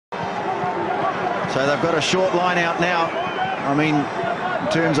So they've got a short line out now. I mean,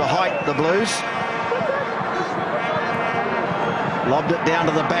 in terms of height, the Blues. Lobbed it down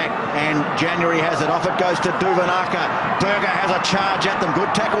to the back, and January has it. Off it goes to Duvanaka. Berger has a charge at them.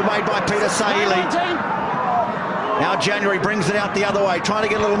 Good tackle made by Peter Saili. Now January brings it out the other way, trying to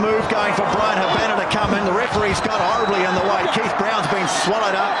get a little move going for Brian Habana to come in. The referee's got horribly in the way. Keith Brown's been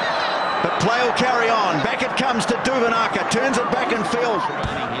swallowed up, but play will carry on. Back it comes to Duvanaka, turns it back and fields.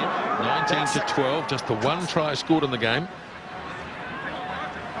 19-12, just the one try scored in the game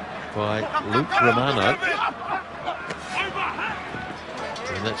by Luke Romano.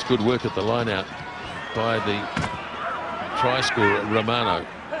 And that's good work at the line out by the try scorer, Romano.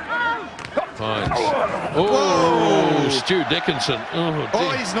 Finds. Oh, Stuart Dickinson.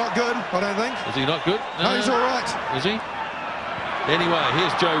 Oh, he's not good, I don't think. Is he not good? No, he's all right. Is he? Anyway,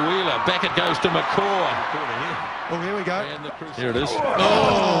 here's Joe Wheeler. Back it goes to McCaw. Oh, here we go. Here it is.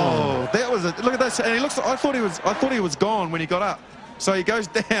 Oh, that was a look at that. And he looks. I thought he was gone when he got up. So he goes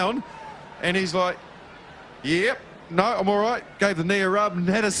down, and he's like, "Yep, no, I'm all right." Gave the knee a rub and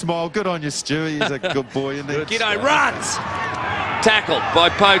had a smile. Good on you, Stu. He's a good boy, isn't he? Giddo runs. Tackled by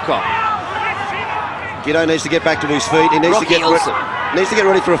Pocock. Giddo needs to get back to his feet. He needs to get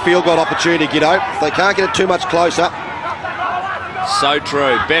ready for a field goal opportunity, Giddo. They can't get it too much closer. So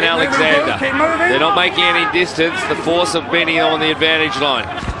true. Ben Alexander. They're not making any distance. The force of Benny on the advantage line.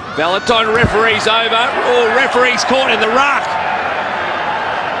 Valentine referees over. Oh, referees caught in the ruck.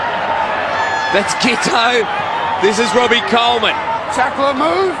 That's Gitto. This is Robbie Coleman. Tackler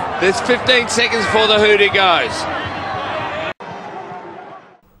move. There's 15 seconds before the hooter goes.